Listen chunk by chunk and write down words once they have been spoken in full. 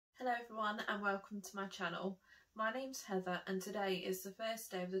Hello everyone and welcome to my channel. My name's Heather and today is the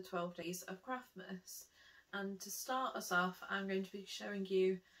first day of the 12 days of Craftmas, and to start us off I'm going to be showing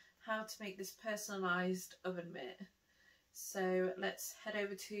you how to make this personalised oven mitt. So let's head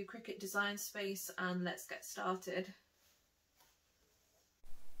over to Cricut Design Space and let's get started.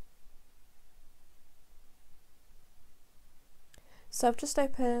 So I've just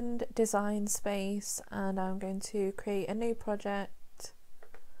opened Design Space and I'm going to create a new project.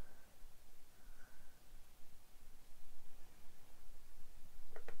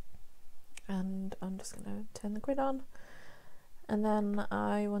 And I'm just going to turn the grid on, and then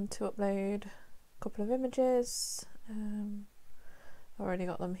I want to upload a couple of images. I've already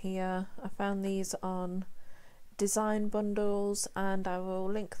got them here. I found these on design bundles and I will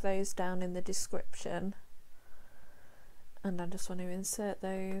link those down in the description, and I just want to insert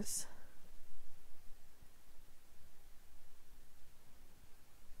those.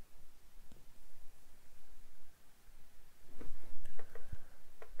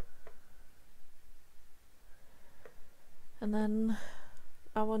 And then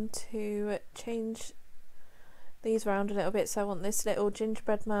I want to change these around a little bit, so I want this little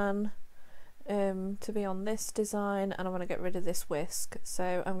gingerbread man to be on this design, and I want to get rid of this whisk.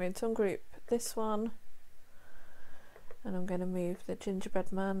 So I'm going to ungroup this one and I'm going to move the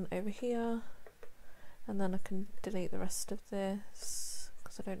gingerbread man over here, and then I can delete the rest of this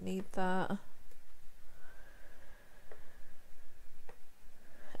because I don't need that.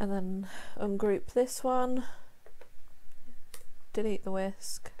 And then ungroup this one, delete the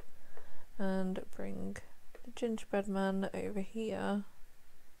whisk and bring the gingerbread man over here.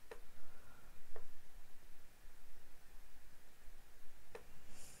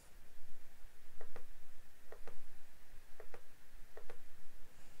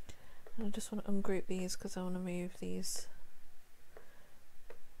 And I just want to ungroup these because I want to move these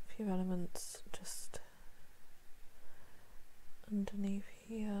few elements just underneath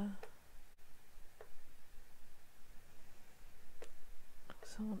here.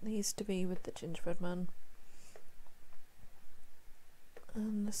 So I want these to be with the gingerbread man,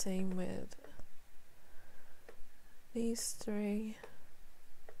 and the same with these three.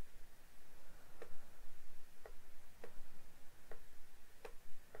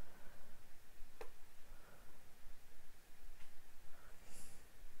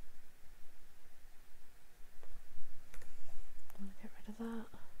 I'll get rid of that.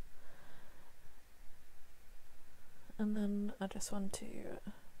 And then I just want to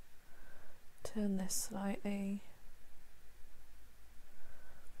turn this slightly.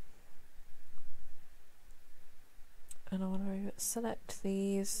 And I want to select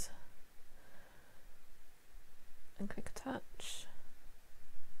these and click attach.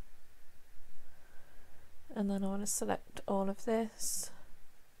 And then I want to select all of this,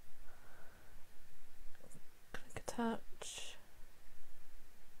 click attach.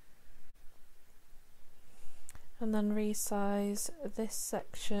 And then resize this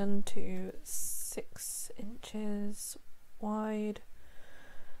section to 6 inches wide,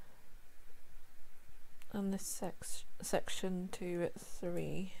 and this section to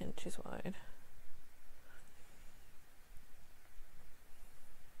 3 inches wide.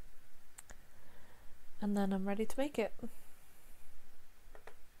 And then I'm ready to make it.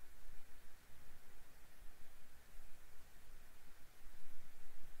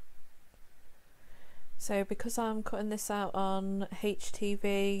 So because I'm cutting this out on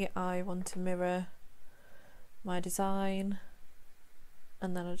HTV, I want to mirror my design,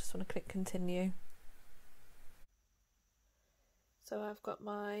 and then I just want to click continue. So I've got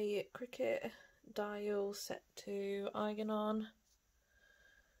my Cricut dial set to Eigenon,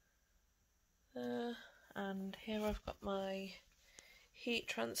 and here I've got my heat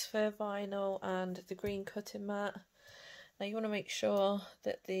transfer vinyl and the green cutting mat. Now you want to make sure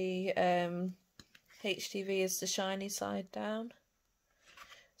that the HTV is the shiny side down,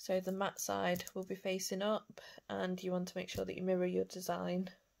 so the matte side will be facing up, and you want to make sure that you mirror your design.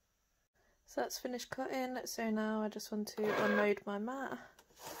 So that's finished cutting, so now I just want to unload my mat.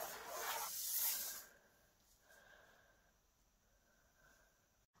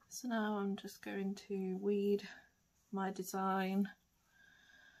 So now I'm just going to weed my design,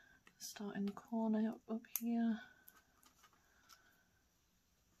 start in the corner up here.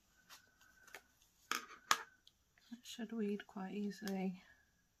 It should weed quite easily.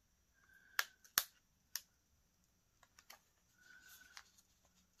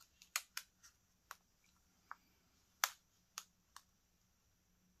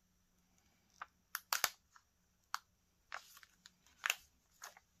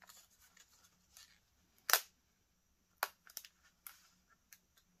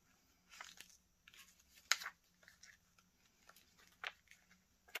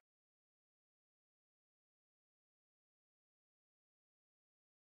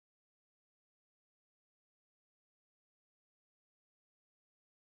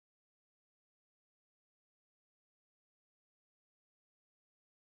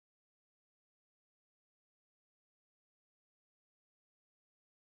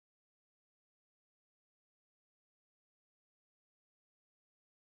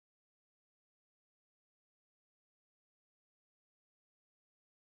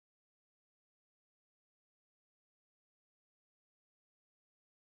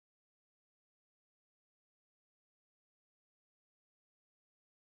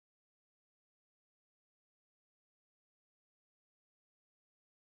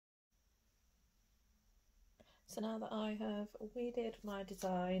 So now that I have weeded my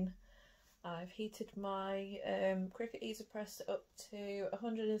design, I've heated my Cricut Easy Press up to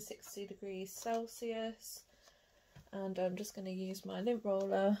 160 degrees Celsius, and I'm just going to use my lint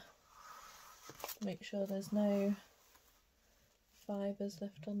roller to make sure there's no fibres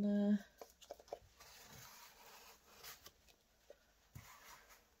left on there.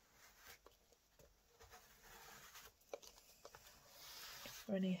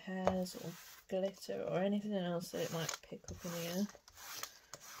 Or any hairs or glitter or anything else that it might pick up in here.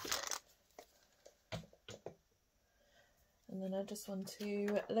 And then I just want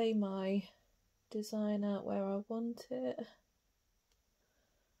to lay my design out where I want it.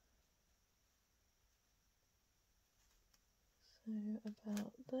 So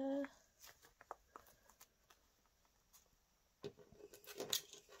about there.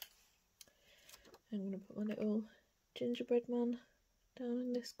 I'm going to put my little gingerbread man down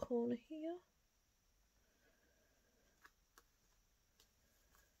in this corner here.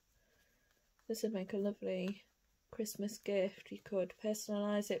 This would make a lovely Christmas gift. You could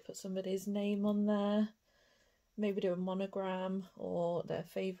personalise it, put somebody's name on there, maybe do a monogram or their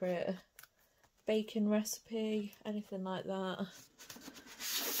favourite baking recipe, anything like that.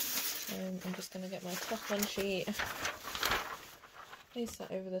 I'm just going to get my Teflon sheet, place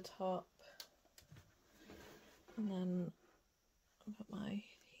that over the top, and then put my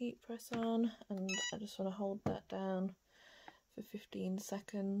heat press on, and I just want to hold that down for 15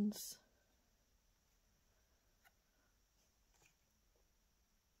 seconds.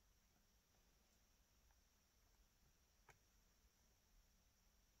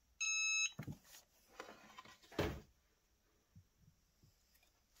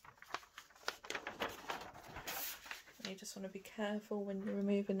 You just want to be careful when you're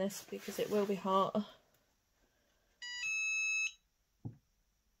removing this because it will be hot.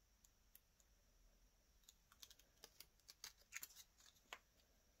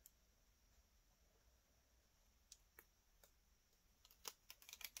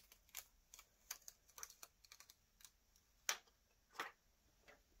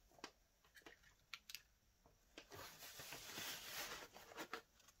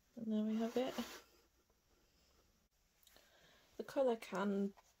 And there we have it. The colour can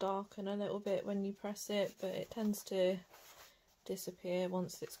darken a little bit when you press it, but it tends to disappear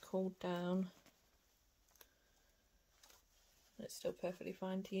once it's cooled down. It's still perfectly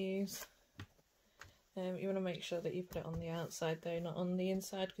fine to use. You want to make sure that you put it on the outside though, not on the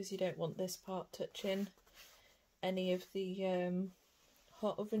inside, because you don't want this part touching any of the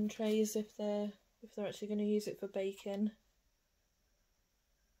hot oven trays if they're actually going to use it for baking.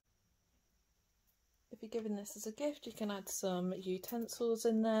 If you're giving this as a gift, you can add some utensils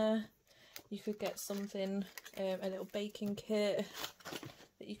in there. You could get something, a little baking kit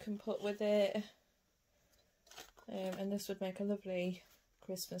that you can put with it, and this would make a lovely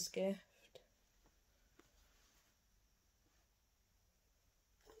Christmas gift.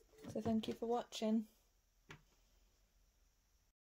 So thank you for watching.